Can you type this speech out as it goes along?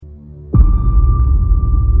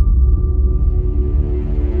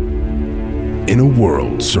In a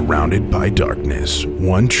world surrounded by darkness,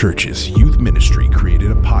 One Church's youth ministry created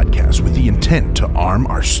a podcast with the intent to arm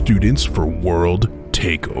our students for world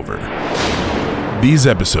takeover. These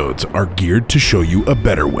episodes are geared to show you a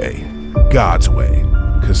better way, God's way,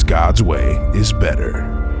 because God's way is better.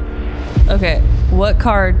 Okay, what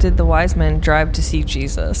car did the wise men drive to see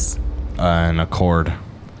Jesus? An Accord.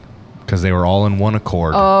 Because they were all in one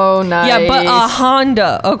Accord. Oh, nice. Yeah, but a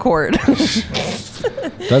Honda Accord.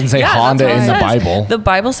 Doesn't say Honda in the Bible. The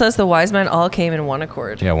Bible says the wise men all came in one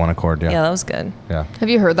Accord. Yeah, one Accord, yeah. Yeah, that was good. Yeah. Have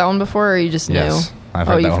you heard that one before, or you just Yes, knew? I've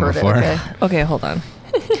heard that one before. Okay. Okay, hold on.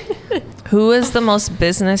 Who is the most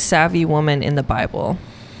business savvy woman in the Bible?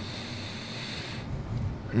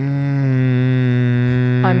 I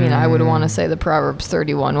mean, I would want to say the Proverbs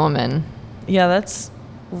 31 woman. Yeah, that's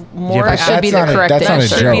more. that should be the correct That's answer. not a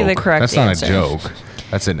Should be joke. the correct That's not answer. a joke.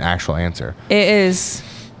 That's an actual answer. It is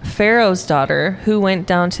Pharaoh's daughter who went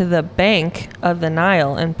down to the bank of the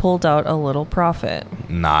Nile and pulled out a little profit.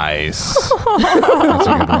 Nice. That's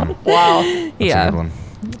a good one. Wow. That's Yeah. a good one.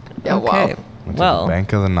 Yeah, Okay. wow. Went to Well, the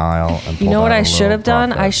Bank of the Nile and you know pulled what out I a should little have done?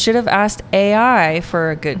 profit. I should have asked AI for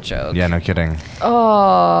a good joke. Yeah, no kidding.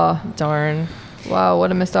 Oh, Darn. wow. What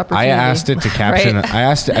a missed opportunity. I asked it to caption. Right?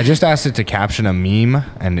 I just asked it to caption a meme,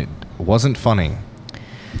 and it wasn't funny.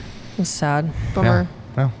 It's sad. Bummer.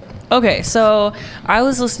 Yeah. Okay, so I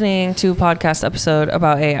was listening to a podcast episode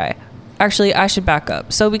about AI. Actually, I should back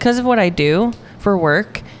up. So because of what I do for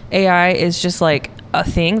work, AI is just like a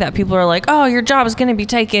thing that people are like, oh, your job is going to be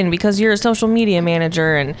taken because you're a social media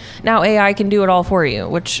manager and now AI can do it all for you,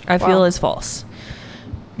 which I feel Wow. is false.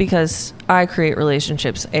 Because I create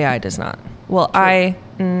relationships, AI does not. Well, that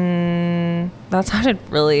sounded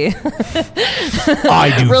really...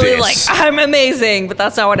 I do really this. like I'm amazing, but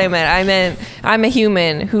that's not what I meant. I meant I'm a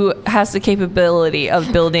human who has the capability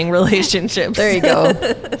of building relationships. There you go.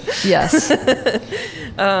 Yes.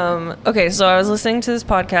 Okay, so I was listening to this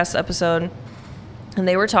podcast episode and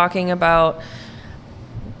they were talking about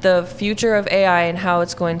the future of AI and how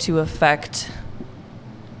it's going to affect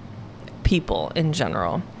people in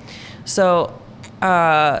general. So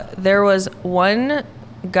there was one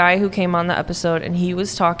guy who came on the episode and he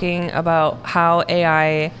was talking about how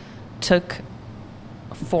AI took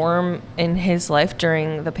form in his life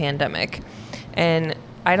during the pandemic. And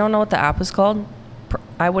I don't know what the app is called.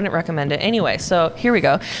 I wouldn't recommend it. Anyway, so here we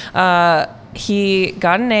go. He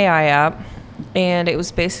got an AI app and it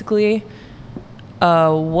was basically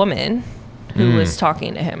a woman who was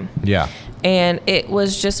talking to him. Yeah. And it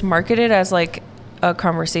was just marketed as like a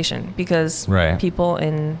conversation because Right. people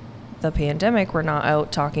in the pandemic were not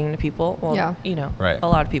out talking to people. Well, Yeah. you know, Right. a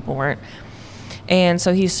lot of people weren't. And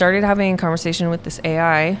so he started having a conversation with this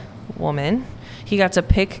AI woman. He got to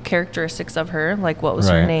pick characteristics of her, like what was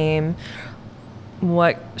her Right. name,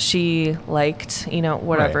 what she liked, you know,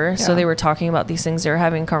 whatever. Right. So Yeah. they were talking about these things. They were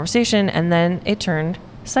having a conversation and then it turned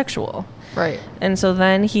sexual. Right. And so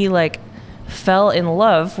then he like fell in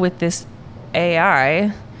love with this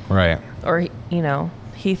AI, Right. or, you know,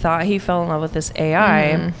 he thought he fell in love with this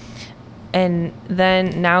AI. Mm-hmm. And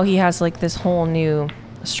then now he has like this whole new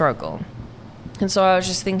struggle. And so I was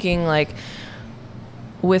just thinking, like,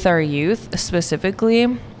 with our youth specifically,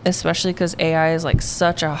 especially because AI is like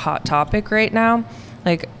such a hot topic right now,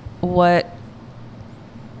 like, what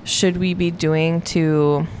should we be doing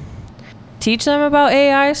to teach them about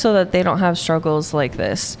AI so that they don't have struggles like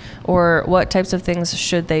this? Or what types of things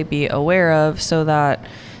should they be aware of so that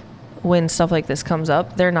when stuff like this comes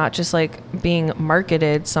up, they're not just like being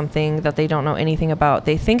marketed something that they don't know anything about.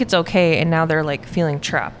 They think it's okay, and now they're like feeling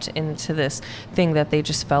trapped into this thing that they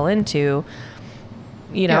just fell into,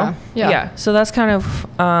 you know? Yeah. So that's kind of,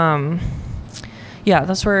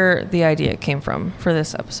 that's where the idea came from for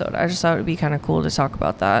this episode. I just thought it would be kind of cool to talk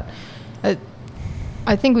about that.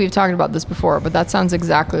 I think we've talked about this before, but that sounds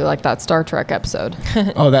exactly like that Star Trek episode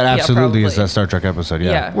Oh, that absolutely is probably. that Star Trek episode.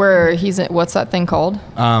 Yeah. Yeah. where he's in, what's that thing called?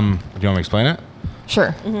 Do you want me to explain it?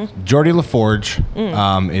 Sure. Geordie LaForge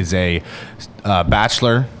is a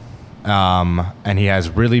bachelor, and he has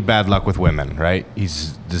really bad luck with women, right?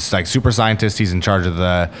 He's this like super scientist. He's in charge of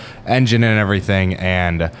the engine and everything,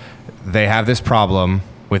 and they have this problem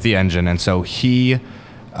with the engine, and so he,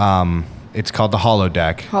 it's called the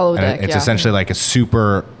holodeck. Holodeck, and it's yeah. essentially like a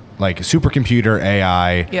supercomputer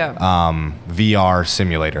AI Yeah. VR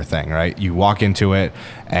simulator thing, right? You walk into it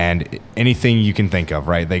and anything you can think of,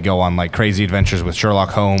 right? They go on like crazy adventures with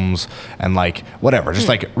Sherlock Holmes and like whatever, just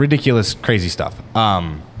like ridiculous, crazy stuff.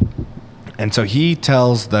 And so he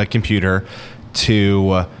tells the computer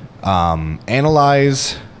to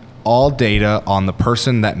analyze all data on the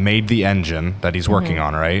person that made the engine that he's working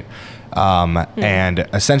on, right? And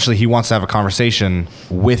essentially he wants to have a conversation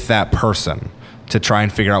with that person to try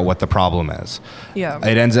and figure out what the problem is. Yeah.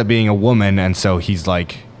 It ends up being a woman, and so he's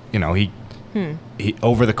like, you know, he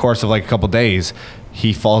over the course of like a couple days,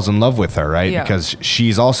 he falls in love with her, right? Yeah. Because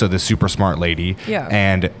she's also the super smart lady. Yeah.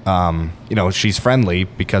 And you know, she's friendly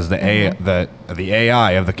because the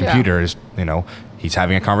AI of the computer is, you know, he's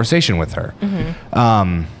having a conversation with her.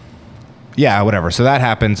 Yeah, whatever. So that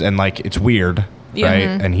happens, and like it's weird. Yeah. Right.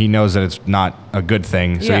 And he knows that it's not a good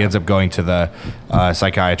thing. So Yeah. he ends up going to the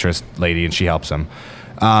psychiatrist lady, and she helps him.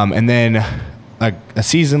 And then a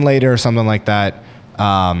season later or something like that,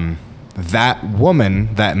 that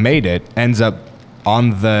woman that made it ends up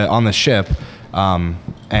on the ship,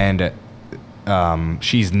 and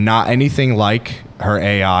she's not anything like her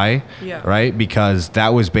AI, Yeah. right? Because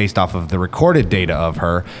that was based off of the recorded data of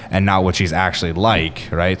her and not what she's actually like,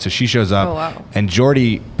 right? So she shows up, Oh, wow. and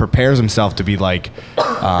Geordi prepares himself to be like,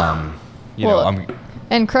 And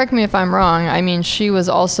correct me if I'm wrong. I mean, she was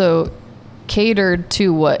also catered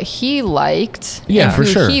to what he liked Yeah, and for who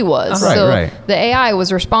sure. he was. Right, So right. the AI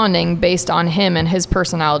was responding based on him and his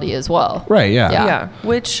personality as well. right, yeah. Yeah.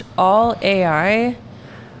 Which all AI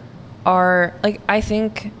are like, I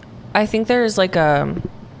think there's like a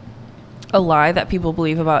lie that people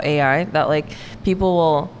believe about AI, that like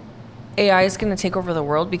AI is going to take over the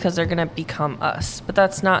world because they're going to become us. But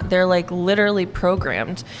that's not, they're like literally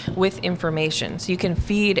programmed with information. So you can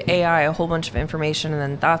feed AI a whole bunch of information, and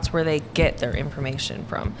then that's where they get their information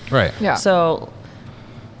from. Right. Yeah. So,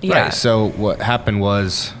 yeah. Right. So what happened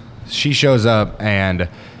was she shows up, and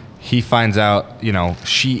he finds out, you know,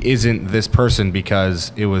 she isn't this person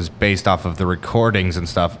because it was based off of the recordings and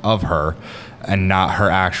stuff of her and not her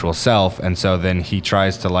actual self. And so then he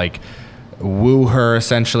tries to like woo her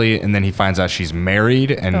essentially, and then he finds out she's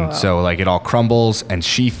married, and Oh, wow. so like it all crumbles, and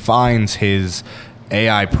she finds his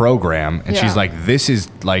AI program, and Yeah. she's like, this is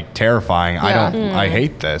like terrifying. Yeah. I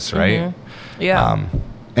hate this, right? Yeah.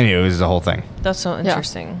 Anyway, it was the whole thing. That's so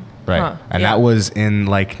interesting. Right. Huh. And Yeah. that was in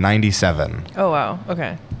like 97. Oh, wow.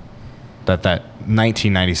 Okay. That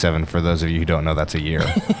 1997, for those of you who don't know, that's a year.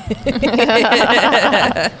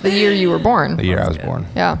 The year you were born. The year I was born.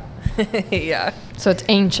 Yeah. Yeah. So it's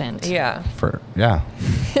ancient. Yeah. Yeah.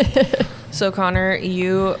 So Connor,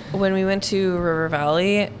 when we went to River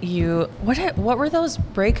Valley, what were those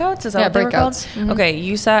breakouts? Is that Yeah, what they were called? breakouts. Mhm. Okay,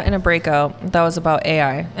 you sat in a breakout that was about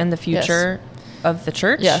AI and the future of the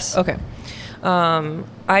church. Yes. Okay.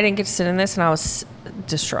 I didn't get to sit in this, and I was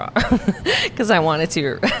distraught because I wanted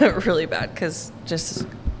to really bad, because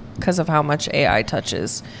of how much AI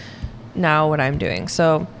touches now what I'm doing.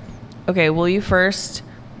 So, okay, will you first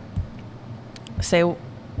say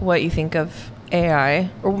what you think of AI,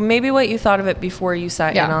 or maybe what you thought of it before you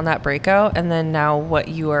sat in on that breakout, and then now what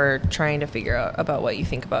you are trying to figure out about what you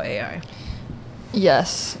think about AI?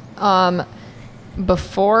 Yes.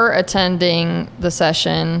 Before attending the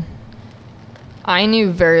session, I knew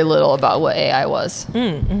very little about what AI was.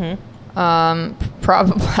 I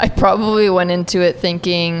probably went into it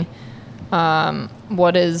thinking,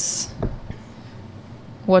 what does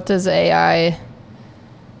AI?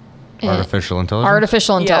 Artificial intelligence.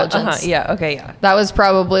 Artificial intelligence. Yeah. Okay. Yeah. That was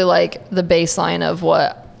probably like the baseline of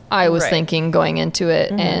what I was Right. thinking going into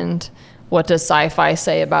it, and what does sci-fi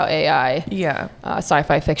say about AI? Yeah.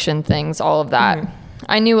 Sci-fi fiction things, all of that.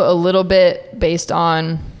 I knew a little bit based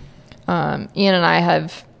on Ian and I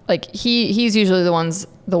have like he's usually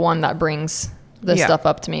the one that brings this Yeah. stuff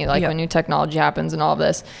up to me, like Yeah. when new technology happens and all of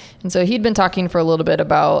this. And so he'd been talking for a little bit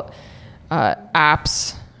about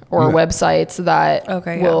apps or Yeah. websites that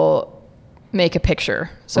will make a picture.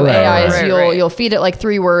 So Right, AI is right, you'll right. feed it like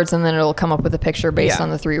 3 words, and then it'll come up with a picture based Yeah. on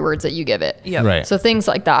the 3 words that you give it. Yep. Right. So things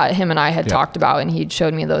like that, him and I had talked about, and he'd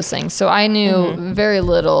showed me those things. So I knew very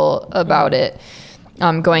little about it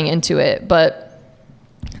going into it. But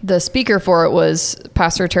the speaker for it was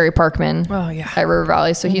Pastor Terry Parkman Oh, yeah. at River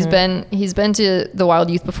Valley. So he's been to the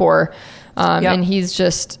Wild Youth before, Yep. and he's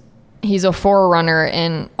a forerunner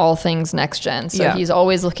in all things next gen. So Yeah. he's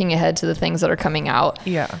always looking ahead to the things that are coming out.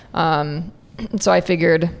 Yeah. So I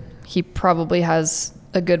figured he probably has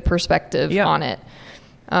a good perspective Yeah. on it.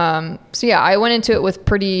 So yeah, I went into it with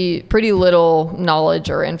pretty little knowledge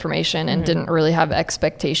or information, and didn't really have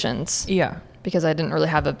expectations Yeah. because I didn't really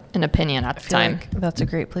have an opinion at the I feel time. like that's a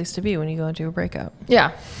great place to be when you go into a breakout.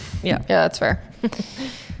 Yeah, Yeah. that's fair.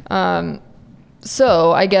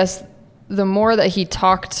 So I guess the more that he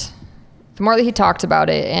talked about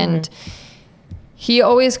it, and he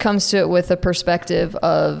always comes to it with a perspective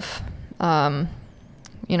of,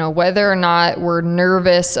 whether or not we're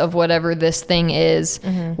nervous of whatever this thing is,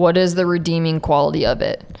 what is the redeeming quality of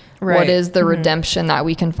it? Right. What is the redemption that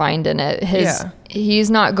we can find in it?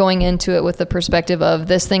 He's not going into it with the perspective of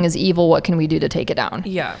this thing is evil. What can we do to take it down?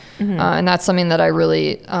 Yeah. And that's something that I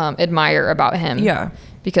really admire about him. Yeah.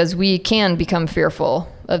 Because we can become fearful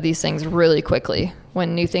of these things really quickly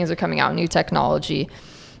when new things are coming out, new technology.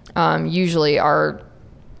 Usually our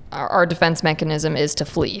defense mechanism is to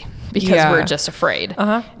flee because we're just afraid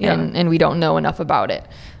and we don't know enough about it.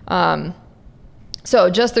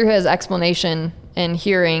 So just through his explanation and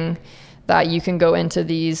hearing that you can go into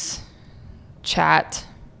these chat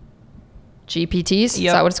GPTs, is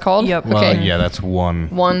that what it's called? Yep. Well, Okay. yeah, that's one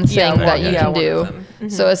Thing that you can one do. of them.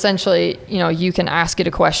 So essentially, you can ask it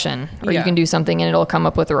a question or you can do something and it'll come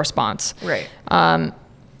up with a response. Right.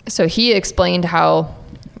 So he explained how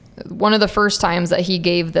one of the first times that he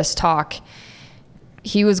gave this talk,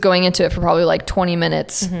 he was going into it for probably like 20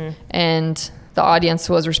 minutes and the audience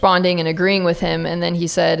was responding and agreeing with him. And then he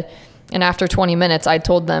said, and after 20 minutes, I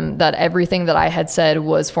told them that everything that I had said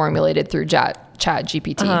was formulated through chat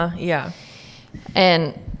GPT. Yeah.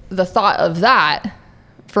 And the thought of that,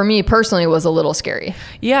 for me personally, was a little scary.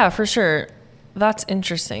 Yeah, for sure. That's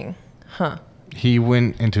interesting. Huh. He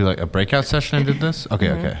went into like a breakout session and did this?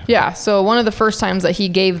 Okay. Yeah. So one of the first times that he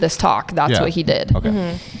gave this talk, that's what he did.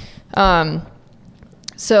 Okay.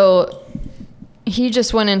 So he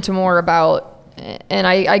just went into more about, and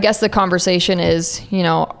I guess the conversation is,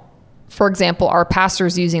 for example, are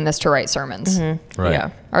pastors using this to write sermons? Right. Yeah.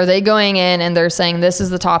 Are they going in and they're saying, this is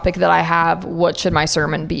the topic that I have, what should my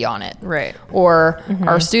sermon be on it? Right. Or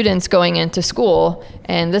are students going into school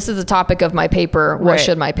and this is the topic of my paper, what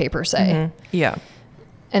should my paper say? Yeah.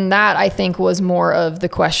 And that, I think, was more of the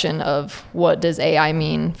question of what does AI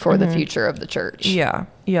mean for the future of the church? Yeah.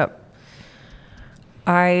 Yep.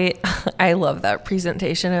 I love that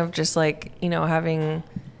presentation of just like, having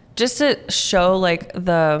just to show like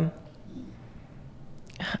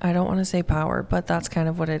I don't want to say power, but that's kind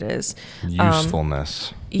of what it is.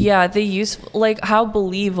 Usefulness. The use, like how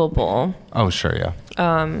believable Oh, sure. Yeah.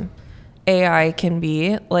 AI can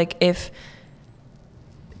be. Like if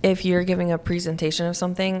you're giving a presentation of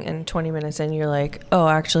something and 20 minutes in, you're like, oh,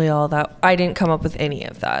 actually all that, I didn't come up with any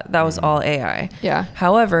of that. That was all AI. Yeah.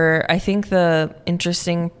 However, I think the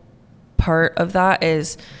interesting part of that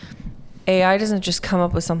is AI doesn't just come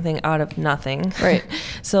up with something out of nothing. Right.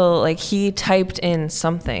 So like he typed in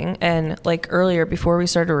something, and like earlier before we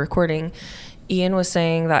started recording, Ian was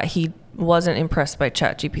saying that he wasn't impressed by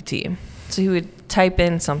ChatGPT. So he would type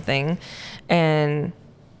in something and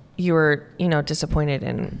you were, disappointed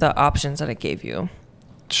in the options that it gave you.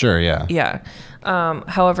 Sure. Yeah. Yeah.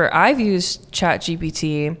 However, I've used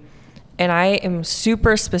ChatGPT and I am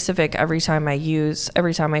super specific every time I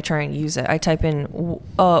try and use it. I type in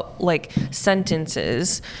like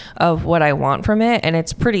sentences of what I want from it, and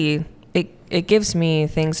it's pretty, it gives me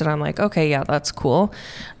things that I'm like, okay, yeah, that's cool.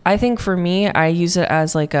 I think for me, I use it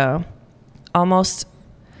as like almost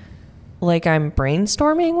like I'm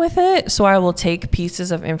brainstorming with it. So I will take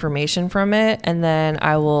pieces of information from it and then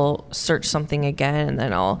I will search something again and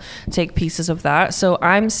then I'll take pieces of that. So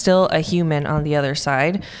I'm still a human on the other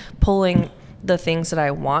side, pulling the things that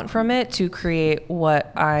I want from it to create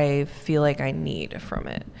what I feel like I need from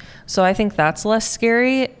it. So I think that's less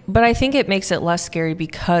scary, but I think it makes it less scary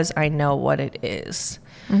because I know what it is.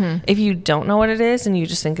 Mm-hmm. If you don't know what it is and you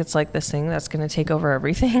just think it's like this thing that's going to take over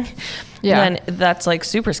everything, then that's like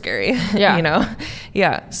super scary. Yeah.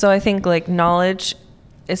 Yeah. So I think like knowledge,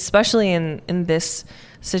 especially in this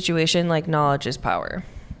situation, like knowledge is power.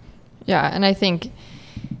 Yeah. And I think,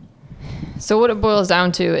 so what it boils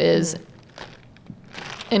down to is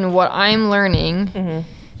in what I'm learning,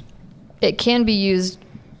 it can be used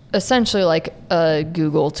essentially like a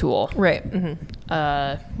Google tool. Right. Mm-hmm.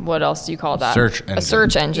 What else do you call that? Search engine. A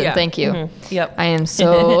search engine. Yeah. Thank you. Mm-hmm. Yep. I am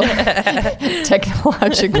so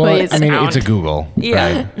technologically Well, I mean, sound. it's a Google.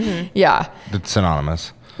 Yeah. Right? Mm-hmm. Yeah. It's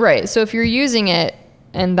synonymous. Right. So if you're using it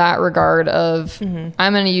in that regard of,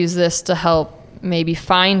 I'm going to use this to help maybe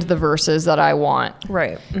find the verses that I want.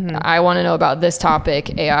 Right. Mm-hmm. I want to know about this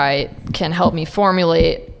topic. AI can help me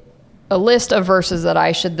formulate a list of verses that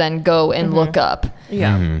I should then go and look up.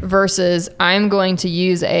 Yeah. Mm-hmm. Versus I'm going to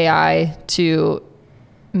use AI to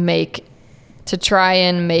try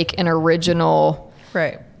and make an original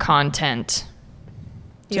Right. content.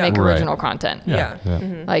 To Yeah. make Right. original content. Yeah.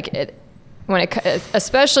 Mm-hmm. Like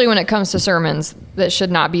especially when it comes to sermons, that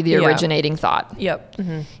should not be the Yeah. originating thought. Yep.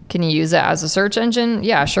 Mm-hmm. Can you use it as a search engine?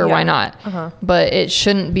 Yeah, sure. Yeah. Why not? Uh-huh. But it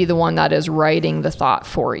shouldn't be the one that is writing the thought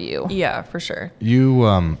for you. Yeah, for sure.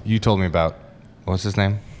 You told me about, what's his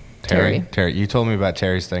name? Terry. You told me about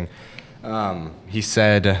Terry's thing. He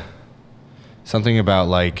said something about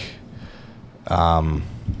like,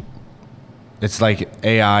 it's like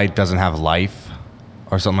AI doesn't have life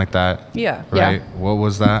or something like that. Yeah. Right? Yeah. What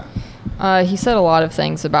was that? He said a lot of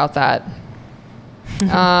things about that.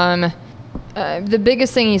 The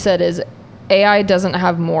biggest thing he said is AI doesn't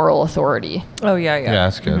have moral authority. Oh, yeah. Yeah,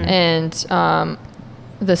 that's good. And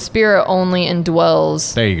the Spirit only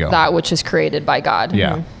indwells There you go. that which is created by God.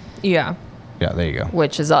 Yeah. Yeah. Yeah, there you go.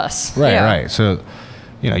 Which is us. Right, Yeah. right. So,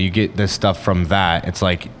 you get this stuff from that. It's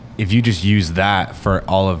like if you just use that for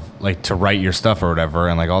all of like to write your stuff or whatever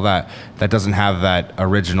and like all that, that doesn't have that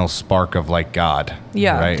original spark of like God.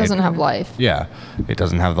 Yeah, Right? It doesn't have life. Yeah. It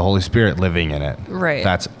doesn't have the Holy Spirit living in it. Right.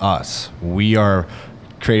 That's us. We are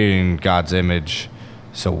created in God's image,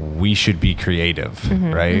 so we should be creative,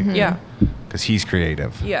 right? Yeah. Because He's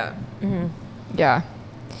creative. Yeah. Yeah.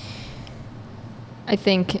 I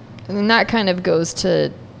think, and that kind of goes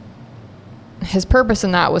to his purpose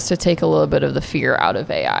in that was to take a little bit of the fear out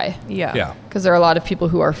of AI. Yeah. Yeah. Because there are a lot of people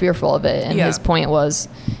who are fearful of it. And Yeah. his point was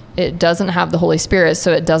it doesn't have the Holy Spirit,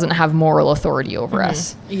 so it doesn't have moral authority over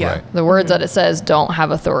us. Yeah. Right. The words that it says don't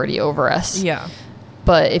have authority over us. Yeah.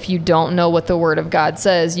 But if you don't know what the Word of God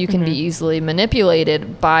says, you can be easily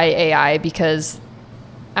manipulated by AI because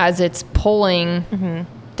as it's pulling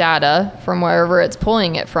data from wherever it's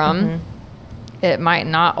pulling it from, it might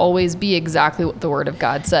not always be exactly what the Word of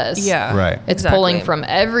God says. Yeah. Right. It's Exactly. pulling from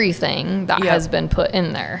everything that Yep. has been put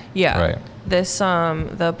in there. Yeah. Right. This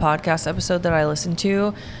the podcast episode that I listened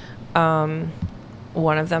to,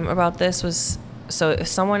 one of them about this was, so if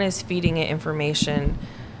someone is feeding it information,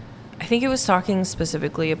 I think it was talking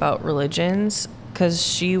specifically about religions because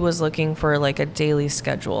she was looking for like a daily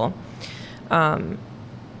schedule.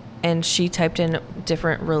 And she typed in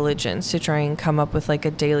different religions to try and come up with like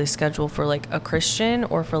a daily schedule for like a Christian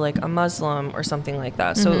or for like a Muslim or something like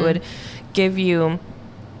that. So it would give you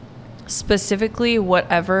specifically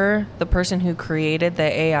whatever the person who created the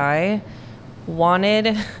AI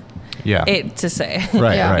wanted Yeah. it to say.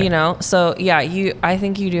 Right, Yeah. right. So yeah, I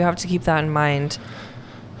think you do have to keep that in mind.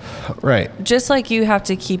 Right. Just like you have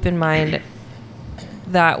to keep in mind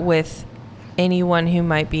that with anyone who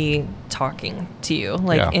might be talking to you,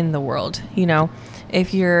 like Yeah. in the world,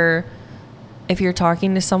 if you're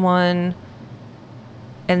talking to someone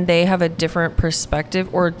and they have a different perspective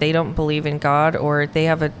or they don't believe in God or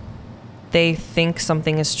they think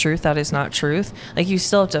something is truth that is not truth, like you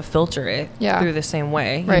still have to filter it through the same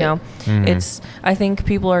way, Right. I think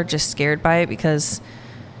people are just scared by it because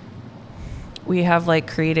we have like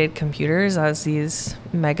created computers as these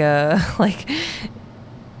mega like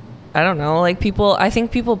I don't know, like I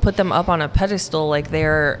think people put them up on a pedestal like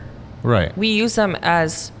Right. we use them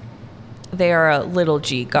as they are a little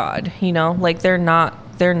g God, like they're not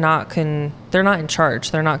in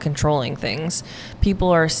charge, they're not controlling things. People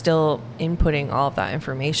are still inputting all of that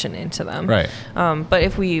information into them. Right. But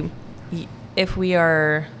if we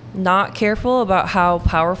are not careful about how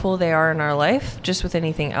powerful they are in our life, just with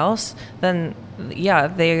anything else, then yeah,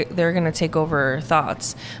 they're going to take over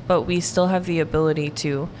thoughts. But we still have the ability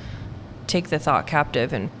to take the thought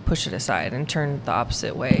captive and push it aside and turn the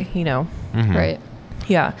opposite way, Right.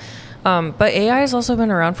 Yeah. But AI has also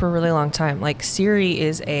been around for a really long time. Like Siri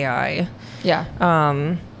is AI. Yeah.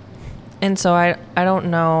 And so I don't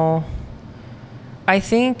know. I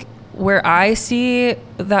think where I see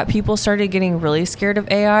that people started getting really scared of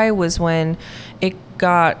AI was when it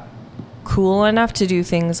got cool enough to do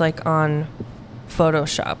things like on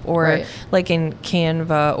Photoshop or Right. like in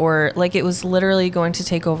Canva, or like it was literally going to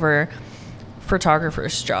take over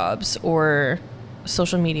photographers' jobs or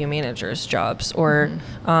social media managers' jobs or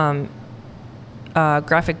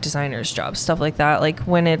graphic designers' jobs, stuff like that. Like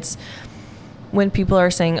when people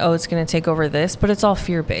are saying, oh, it's going to take over this, but it's all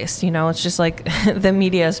fear-based, it's just like the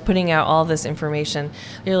media is putting out all this information.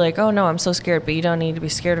 You're like, oh no, I'm so scared, but you don't need to be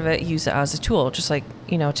scared of it. Use it as a tool. Just like,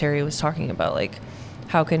 Terry was talking about, like,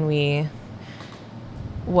 how can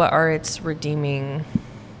what are its redeeming?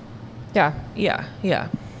 Yeah. Yeah.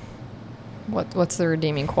 What's the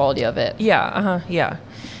redeeming quality of it? Yeah.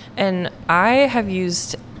 And I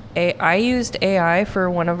used AI for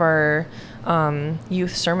one of our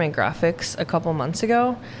youth sermon graphics a couple months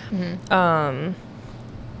ago.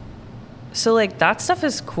 So like that stuff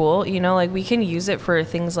is cool, like we can use it for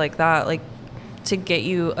things like that, like to get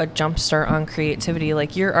you a jump start on creativity.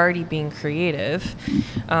 Like you're already being creative,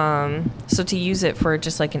 so to use it for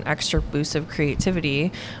just like an extra boost of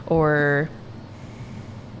creativity. Or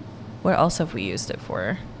what else have we used it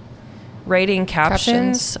for? Writing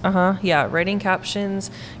captions. Writing captions.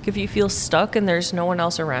 If you feel stuck and there's no one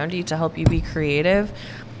else around you to help you be creative,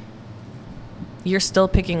 you're still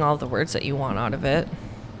picking all the words that you want out of it.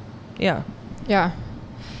 Yeah. Yeah.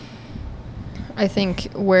 I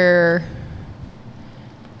think where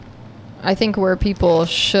people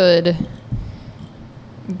should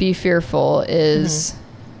be fearful is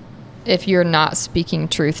if you're not speaking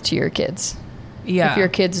truth to your kids. Yeah. If your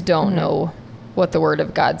kids don't know what the Word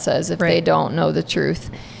of God says, if they don't know the truth.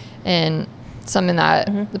 And something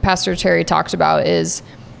that the Pastor Terry talked about is,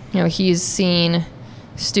 he's seen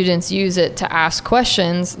students use it to ask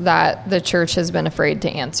questions that the church has been afraid to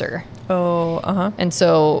answer. Oh, And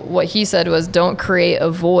so what he said was, don't create a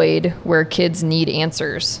void where kids need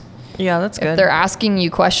answers. Yeah, that's good. If they're asking you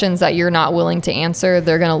questions that you're not willing to answer,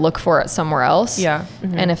 they're going to look for it somewhere else. Yeah.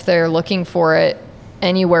 And if they're looking for it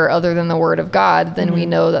anywhere other than the Word of God, then we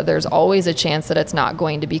know that there's always a chance that it's not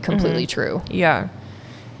going to be completely true. Yeah.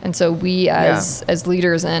 And so we as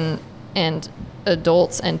leaders and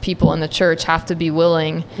adults and people in the church have to be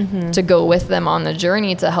willing to go with them on the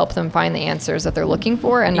journey to help them find the answers that they're looking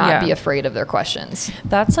for and not be afraid of their questions.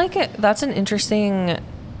 That's an interesting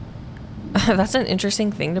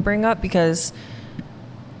thing to bring up, because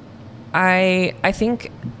I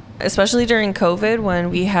think, especially during COVID, when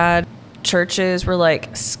we had churches were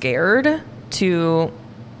like scared to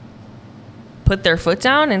put their foot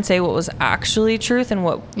down and say what was actually truth and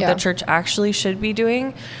what the church actually should be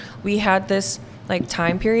doing. We had this like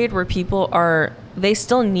time period where they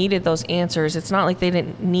still needed those answers. It's not like they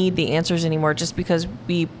didn't need the answers anymore just because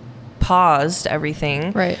we paused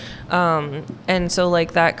everything. Right. And so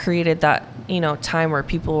like that created that, time where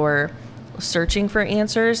people were searching for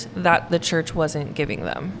answers that the church wasn't giving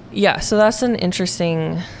them. Yeah. So that's an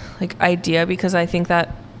interesting idea, because I think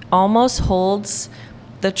that almost holds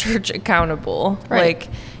the church accountable. Right. Like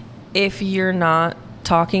if you're not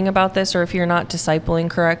talking about this, or if you're not discipling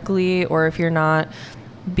correctly, or if you're not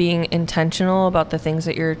being intentional about the things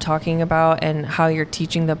that you're talking about and how you're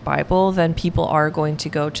teaching the Bible, then people are going to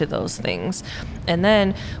go to those things. And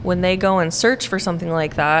then when they go and search for something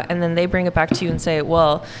like that, and then they bring it back to you and say,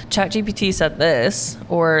 well, ChatGPT said this,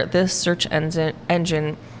 or this search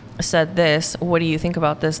engine said this, what do you think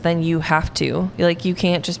about this? Then you have to, you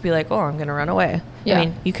can't just be like, oh, I'm going to run away. Yeah. I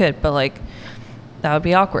mean, you could, but that would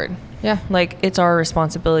be awkward. Yeah. It's our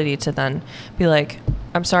responsibility to then be like,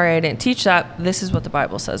 I'm sorry I didn't teach that. This is what the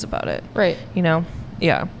Bible says about it. Right.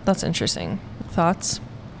 Yeah, that's interesting. Thoughts?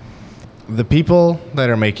 The people that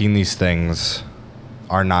are making these things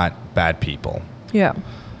are not bad people, Yeah.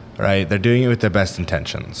 right? They're doing it with their best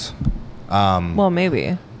intentions. Well,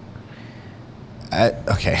 maybe.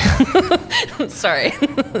 Okay. Sorry.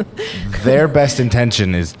 Their best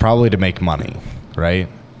intention is probably to make money, right?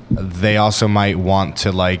 They also might want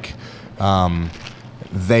to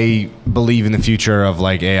they believe in the future of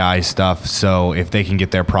AI stuff. So if they can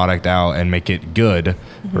get their product out and make it good,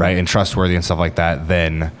 right, and trustworthy and stuff like that,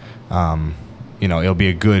 then, it'll be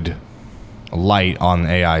a good light on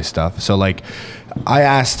AI stuff. So I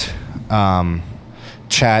asked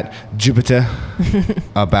Chat Jupiter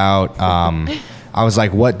about, I was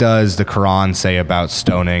like, what does the Quran say about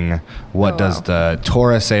stoning? What does the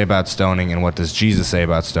Torah say about stoning? And what does Jesus say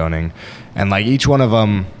about stoning? And each one of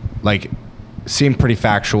them, seemed pretty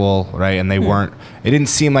factual, right? And it didn't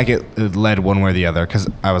seem like it led one way or the other, because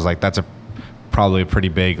I was like, that's probably a pretty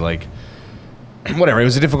big, whatever. It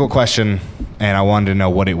was a difficult question, and I wanted to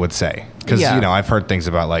know what it would say. Because, I've heard things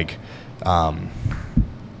about,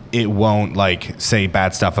 it won't, say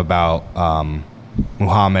bad stuff about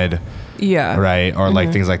Muhammad, Yeah. right? Or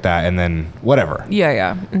things like that, and then whatever.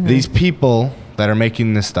 Yeah. Mm-hmm. These people that are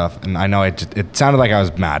making this stuff, and I know it sounded like I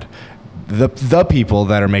was mad. The people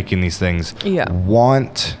that are making these things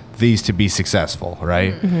want these to be successful,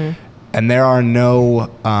 right? Mm-hmm. And there are no,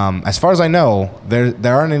 as far as I know,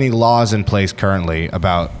 there aren't any laws in place currently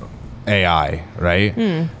about AI, right?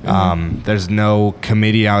 Mm-hmm. There's no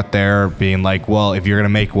committee out there being like, well, if you're going to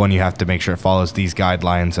make one, you have to make sure it follows these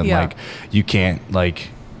guidelines, and you can't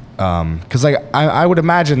because I would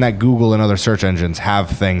imagine that Google and other search engines have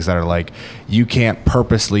things that are you can't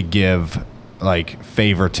purposely give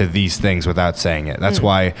favor to these things without saying it. That's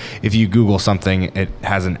why if you Google something, it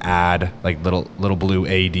has an ad, little blue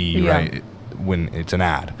AD, right? When it's an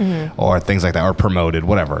ad, or things like that, or promoted,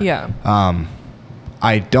 whatever. Yeah.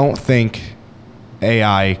 I don't think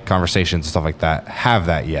AI conversations and stuff like that have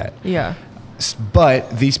that yet. Yeah.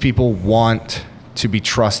 But these people want to be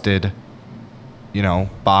trusted,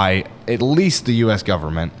 by at least the U.S.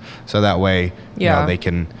 government, so that way, they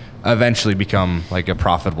can eventually become a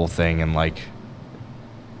profitable thing and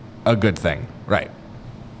a good thing, right?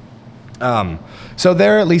 So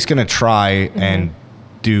they're at least going to try and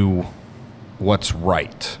do what's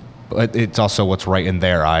right, but it's also what's right in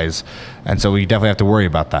their eyes. And so we definitely have to worry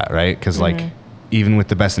about that, right? Because like even with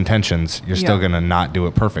the best intentions, you're still going to not do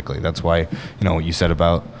it perfectly. That's why, what you said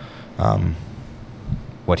about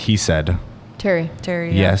what he said. Terry.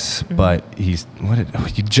 Yes, but you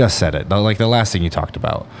just said it. Like the last thing you talked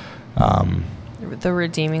about. The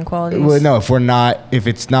redeeming qualities. Well, no, if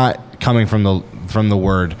it's not coming from the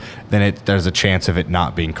word, then there's a chance of it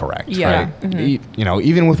not being correct. Yeah. Right?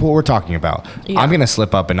 Even with what we're talking about, Yeah. I'm gonna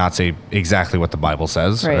slip up and not say exactly what the Bible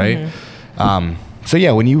says, Right. right? So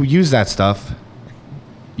yeah, when you use that stuff,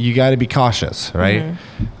 you got to be cautious, right?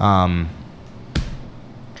 I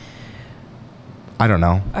don't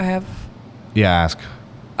know. Ask.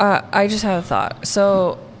 I just have a thought.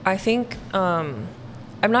 So I think I'm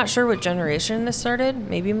not sure what generation this started.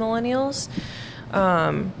 Maybe millennials.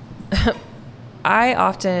 Someone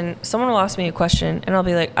will ask me a question and I'll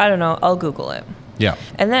be like, I don't know, I'll Google it. Yeah.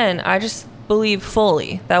 And then I just believe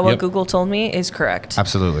fully that what Yep. Google told me is correct.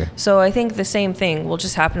 Absolutely. So I think the same thing will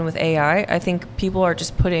just happen with AI. I think people are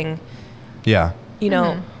just putting, Yeah.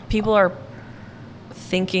 people are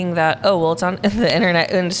thinking that, oh, well, it's on the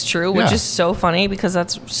internet and it's true, which Yeah. is so funny because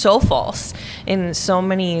that's so false in so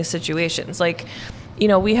many situations. Like,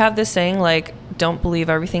 we have this saying, like, don't believe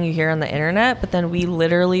everything you hear on the internet, but then we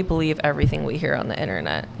literally believe everything we hear on the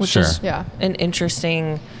internet, which Sure. is Yeah. an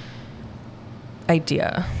interesting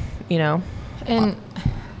idea, And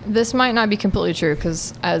this might not be completely true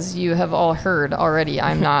because, as you have all heard already,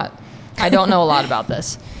 I don't know a lot about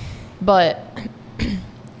this. But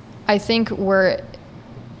I think where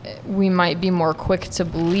we might be more quick to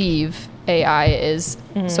believe AI is,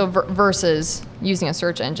 versus using a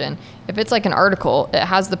search engine. If it's like an article, it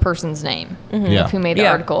has the person's name Yeah. of who made the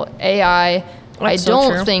Yeah. article. AI, I That's so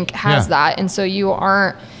don't true. think has Yeah. that. And so you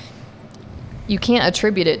can't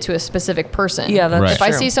attribute it to a specific person. Yeah, that's Right. If I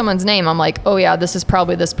true. see someone's name, I'm like, oh yeah, this is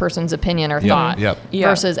probably this person's opinion or thought. Yep. Yeah.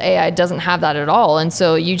 Versus AI doesn't have that at all, and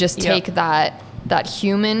so you just Yep. take that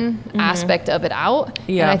human aspect of it out.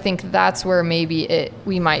 Yeah. And I think that's where maybe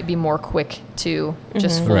we might be more quick to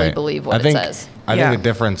just fully Right. believe what I think, it says. I Yeah. think the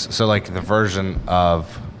difference, so like the version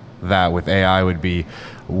of that with AI would be,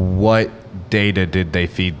 what data did they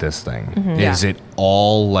feed this thing? Is it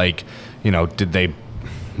all like, did they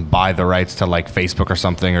buy the rights to like Facebook or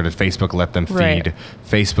something, or did Facebook let them feed Right.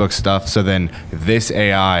 Facebook stuff? So then this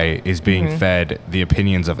AI is being fed the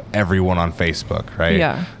opinions of everyone on Facebook, right?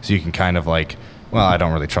 Yeah. So you can kind of like, well, I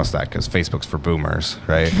don't really trust that because Facebook's for boomers,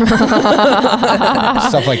 right?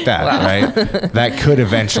 Stuff like that, right? That could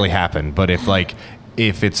eventually happen. But if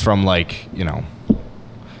it's from like,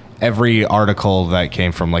 every article that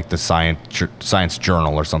came from like the science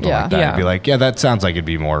journal or something Yeah. like that, Yeah. it'd be like, yeah, that sounds like it'd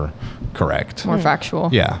be more correct. More factual.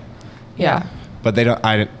 Yeah. Yeah. But they don't,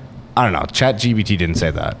 I don't know. ChatGPT didn't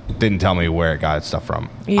say that. Didn't tell me where it got its stuff from.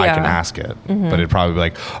 I Yeah. can ask it, but it'd probably be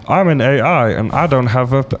like, I'm an AI and I don't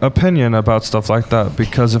have an opinion about stuff like that,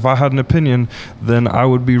 because if I had an opinion, then I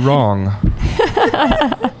would be wrong.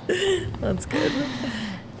 That's good.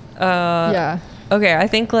 Yeah. Okay, I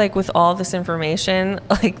think like with all this information,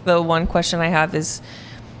 like the one question I have is,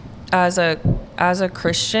 as a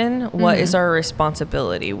Christian, what is our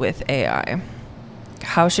responsibility with AI?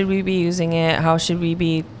 How should we be using it? How should we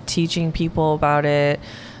be teaching people about it?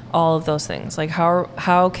 All of those things. Like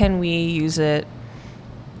how can we use it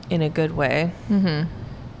in a good way?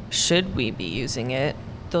 Should we be using it?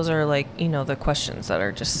 Those are like, the questions that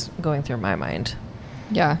are just going through my mind.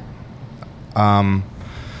 Yeah.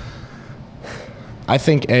 I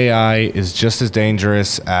think AI is just as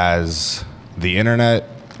dangerous as the internet,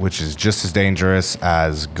 which is just as dangerous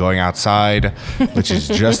as going outside, which is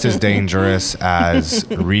just as dangerous as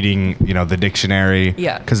reading, the dictionary.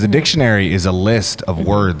 Yeah. Because the dictionary is a list of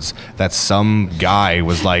words that some guy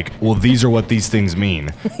was like, well, these are what these things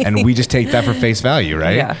mean. And we just take that for face value,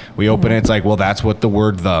 right? Yeah. We open it, it's like, well, that's what the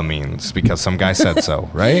word "the" means because some guy said so,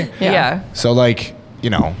 right? Yeah. So like,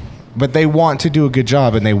 but they want to do a good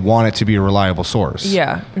job and they want it to be a reliable source.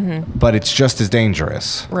 Yeah. But it's just as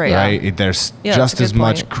dangerous. Right. Right. Yeah. There's Yeah, just that's a as good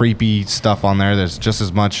much point. creepy stuff on there. There's just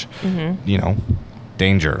as much,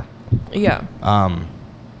 danger. Yeah.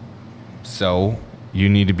 So you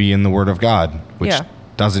need to be in the Word of God, which Yeah.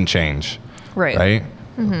 doesn't change. Right. Right.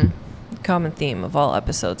 Common theme of all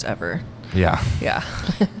episodes ever. Yeah. Yeah.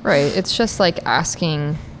 Right. It's just like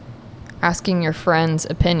asking your friend's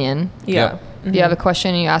opinion. Yeah. If you have a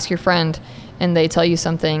question and you ask your friend and they tell you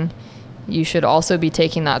something, you should also be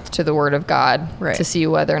taking that to the Word of God Right. to see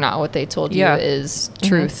whether or not what they told Yeah. you is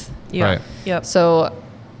truth. Yeah. Right. Yep. So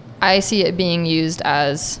I see it being used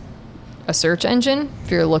as a search engine.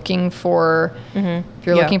 If you're looking for Yeah.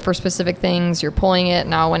 looking for specific things, you're pulling it.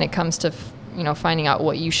 Now when it comes to finding out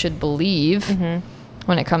what you should believe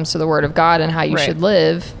when it comes to the Word of God and how you Right. should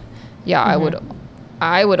live,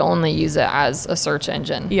 I would only use it as a search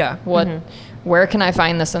engine. Yeah. Where can I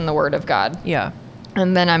find this in the Word of God? Yeah.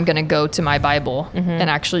 And then I'm going to go to my Bible and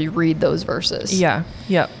actually read those verses. Yeah.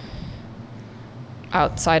 Yep.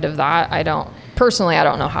 Outside of that, I don't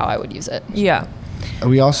know how I would use it. Yeah.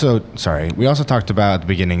 We also talked about at the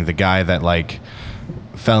beginning the guy that like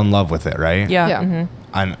fell in love with it, right? Yeah. Yeah. Mhm.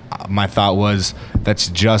 And my thought was that's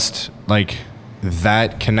just like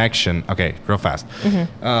that connection. Okay, real fast.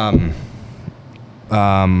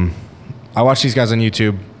 I watched these guys on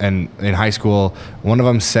YouTube, and in high school, one of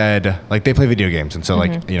them said like they play video games, and so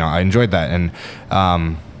like I enjoyed that, and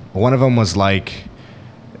one of them was like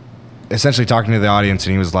essentially talking to the audience,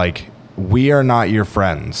 and he was like, "We are not your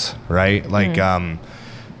friends, right? Like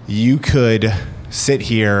you could sit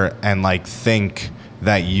here and like think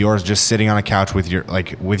that you're just sitting on a couch with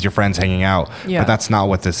your friends hanging out, Yeah. but that's not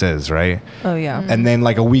what this is, right?" Oh yeah. And then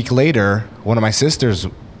like a week later, one of my sisters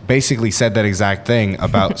basically said that exact thing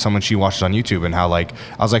about someone she watched on YouTube, and how like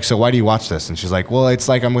I was like, "So why do you watch this?" And she's like, "Well, it's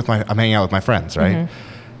like I'm hanging out with my friends, right?"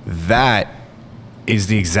 That is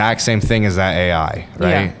the exact same thing as that AI,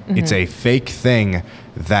 right? Yeah. It's a fake thing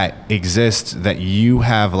that exists that you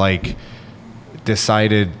have like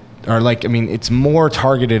decided, or like, I mean, it's more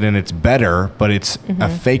targeted and it's better, but it's a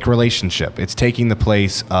fake relationship. It's taking the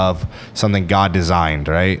place of something God designed,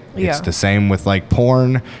 right? Yeah. It's the same with like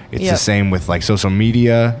porn. It's Yep. the same with like social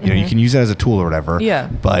media. You know, you can use it as a tool or whatever. Yeah.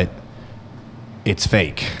 But it's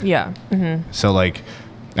fake. Yeah. So like,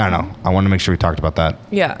 I don't know. I want to make sure we talked about that.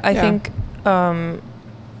 Yeah, I Yeah. think,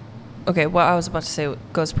 okay, what I was about to say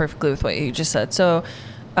goes perfectly with what you just said. So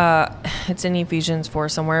it's in Ephesians 4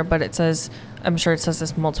 somewhere, but it says, I'm sure it says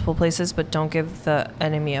this multiple places, but don't give the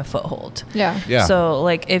enemy a foothold. Yeah. Yeah. So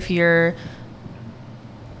like if you're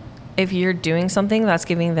doing something that's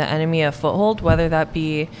giving the enemy a foothold, whether that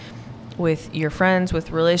be with your friends,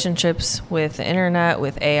 with relationships, with the internet,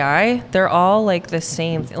 with AI, they're all like the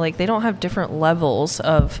same. Like they don't have different levels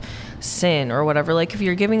of sin or whatever. Like if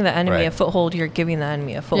you're giving the enemy Right. a foothold, you're giving the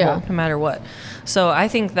enemy a foothold Yeah. no matter what. So I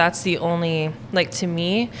think that's the only, like to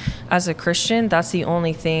me as a Christian, that's the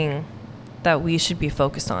only thing that we should be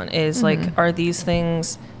focused on is like, are these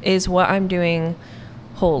things, is what I'm doing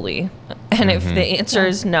holy? And if the answer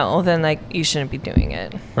is no, then like you shouldn't be doing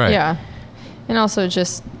it. Right. Yeah. And also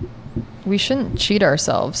just, we shouldn't cheat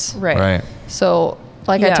ourselves. Right. Right. So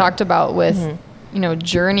like I Yeah. talked about with,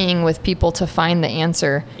 journeying with people to find the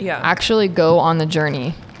answer, Yeah. actually go on the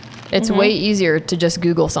journey. It's way easier to just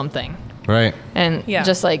Google something. Right. And Yeah.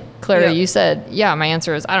 just like Clara, Yeah. you said, yeah, my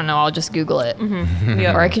answer is, I don't know, I'll just Google it.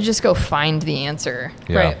 Yeah. Or I could just go find the answer.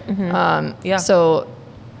 Yeah. Right. Yeah. So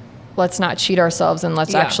let's not cheat ourselves, and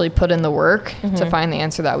let's Yeah. actually put in the work to find the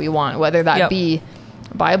answer that we want, whether that Yep. be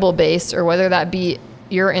Bible based or whether that be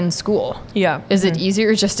you're in school. Yeah. Is it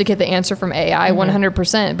easier just to get the answer from AI?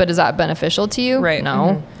 100%, but is that beneficial to you? Right.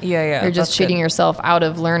 No. Yeah. Yeah. You're just that's cheating good. yourself out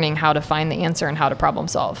of learning how to find the answer and how to problem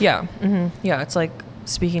solve. Yeah. Yeah. It's like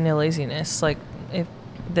speaking to laziness. Like if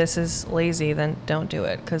this is lazy, then don't do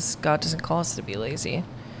it because God doesn't call us to be lazy.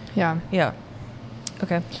 Yeah. Yeah.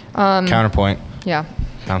 Okay. Counterpoint. Yeah.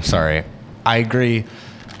 I'm sorry. I agree.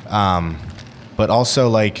 But also,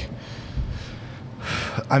 like,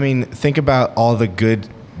 I mean, think about all the good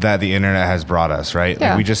that the internet has brought us, right? Yeah.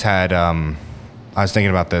 Like, we just had, I was thinking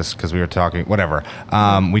about this because we were talking, whatever.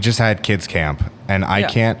 We just had kids camp, and I Yeah.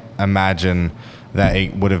 can't imagine that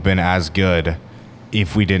it would have been as good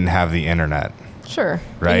if we didn't have the internet, Sure.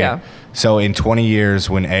 right? Yeah. So in 20 years,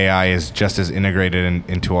 when AI is just as integrated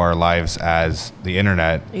into our lives as the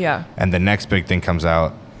internet, Yeah. and the next big thing comes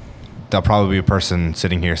out, there'll probably be a person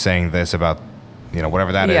sitting here saying this about,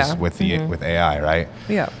 whatever that is Yeah. with the with AI, right?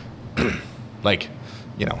 Yeah. Like,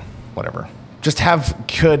 whatever. Just have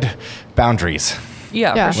good boundaries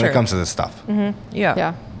Yeah. Yeah. For sure. when it comes to this stuff. Yeah.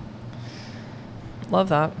 Yeah. Love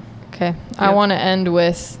that. Okay. I Yep. want to end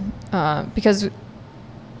with, because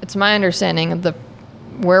it's my understanding of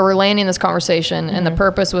where we're landing this conversation, and the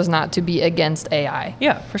purpose was not to be against AI.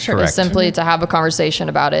 Yeah. For sure. Correct. It's simply to have a conversation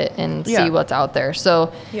about it and Yeah. see what's out there.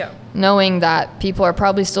 So Yeah. knowing that people are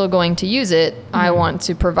probably still going to use it, I want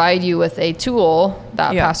to provide you with a tool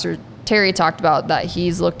that Yeah. Pastor Terry talked about that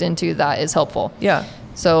he's looked into that is helpful. Yeah.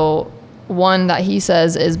 So one that he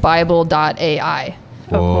says is Bible.ai.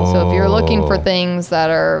 Oh, So if you're looking for things that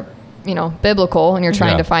are, biblical, and you're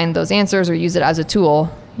trying Yeah. to find those answers or use it as a tool,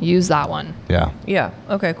 use that one. Yeah, Yeah.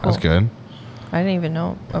 Okay. Cool. that's good. I didn't even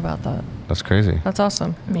know about that. That's crazy. That's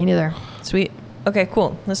awesome. Me neither. Sweet. Okay.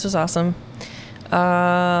 Cool. This was awesome.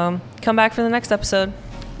 Come back for the next episode.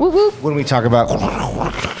 Whoop whoop. When we talk about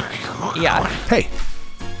Yeah. Hey,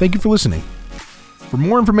 thank you for listening. For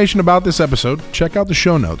more information about this episode, check out the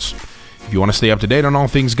show notes. If you want to stay up to date on all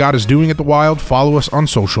things God is doing at The Wild, follow us on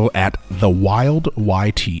social at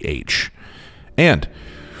TheWildYTH. And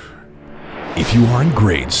if you are in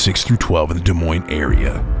grades 6 through 12 in the Des Moines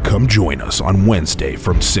area, come join us on Wednesday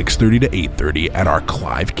from 6:30 to 8:30 at our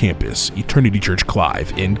Clive campus, Eternity Church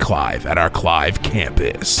Clive in Clive at our Clive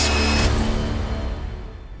campus.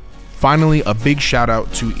 Finally, a big shout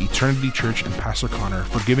out to Eternity Church and Pastor Connor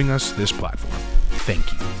for giving us this platform.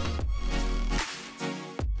 Thank you.